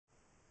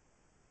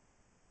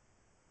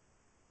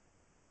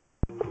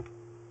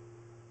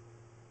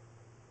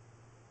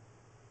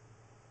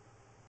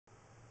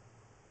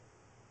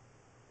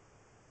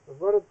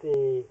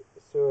the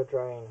sewer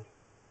drain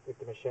with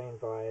the machine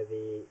via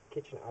the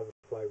kitchen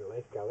overflow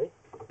relief gully,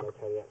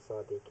 located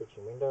outside the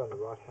kitchen window on the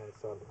right hand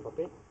side of the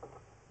property,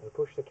 and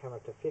push the camera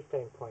to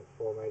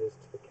 15.4 metres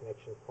to the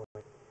connection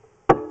point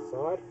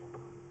outside.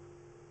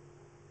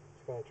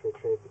 Just going to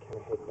retrieve the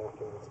camera head back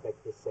and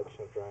inspect this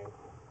section of drain.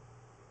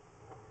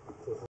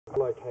 So this is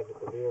located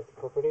at the rear of the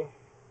property.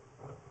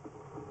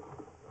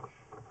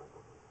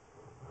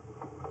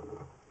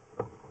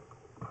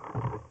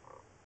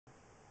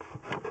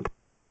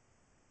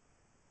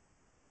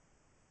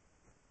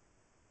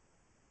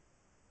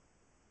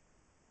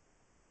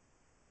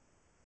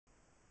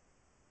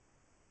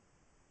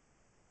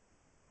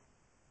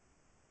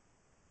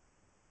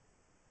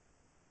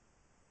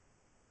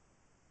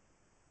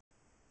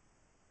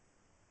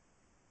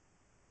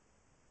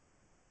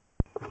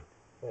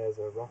 There's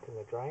a rock in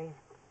the drain.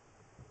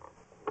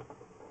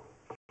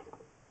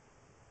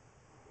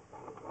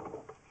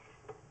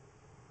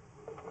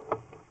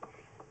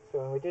 So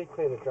when we did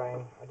clear the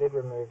drain, I did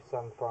remove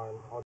some foreign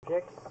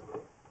objects,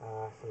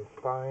 some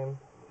foam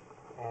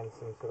and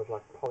some sort of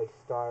like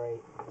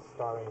polystyrene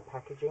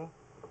packaging.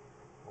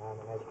 And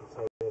as you can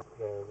see,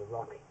 there's a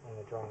rock in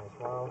the drain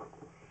as well.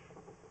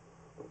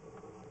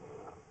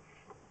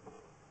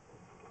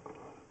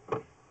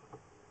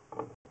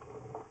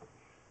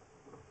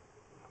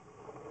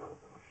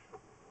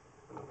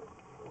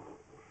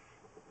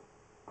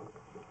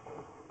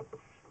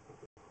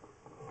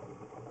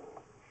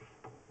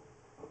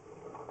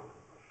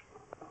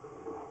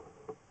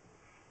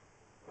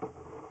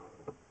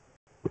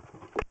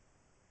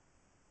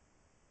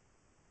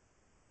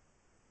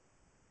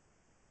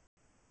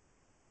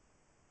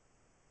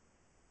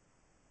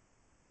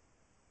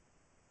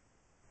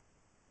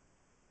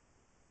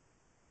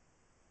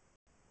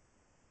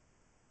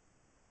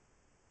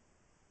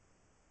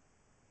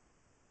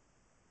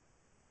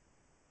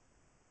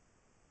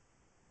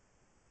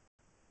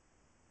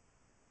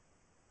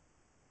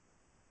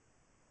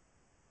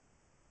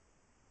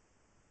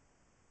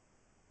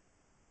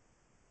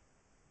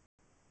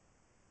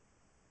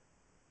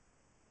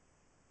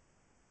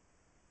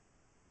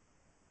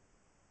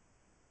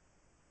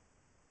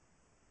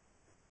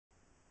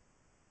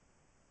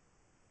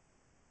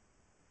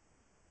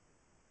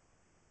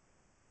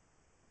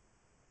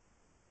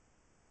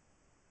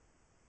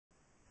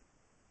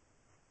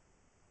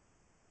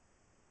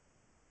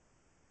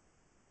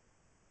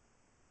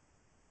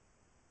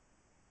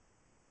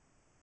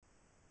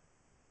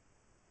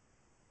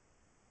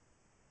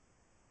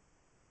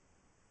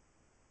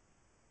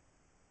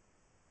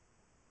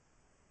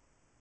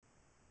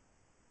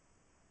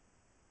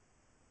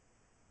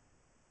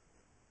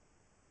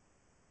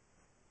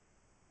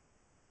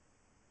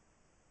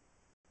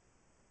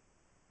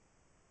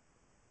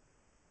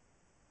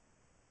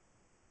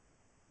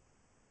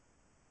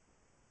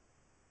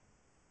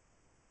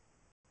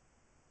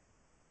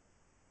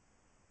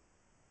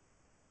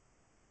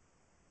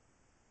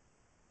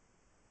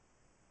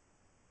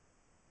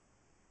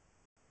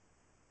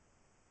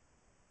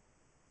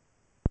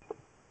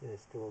 There's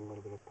still a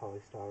little bit of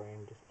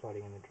polystyrene just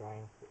floating in the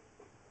drain.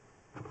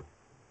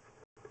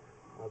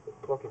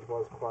 The blockage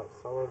was quite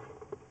solid.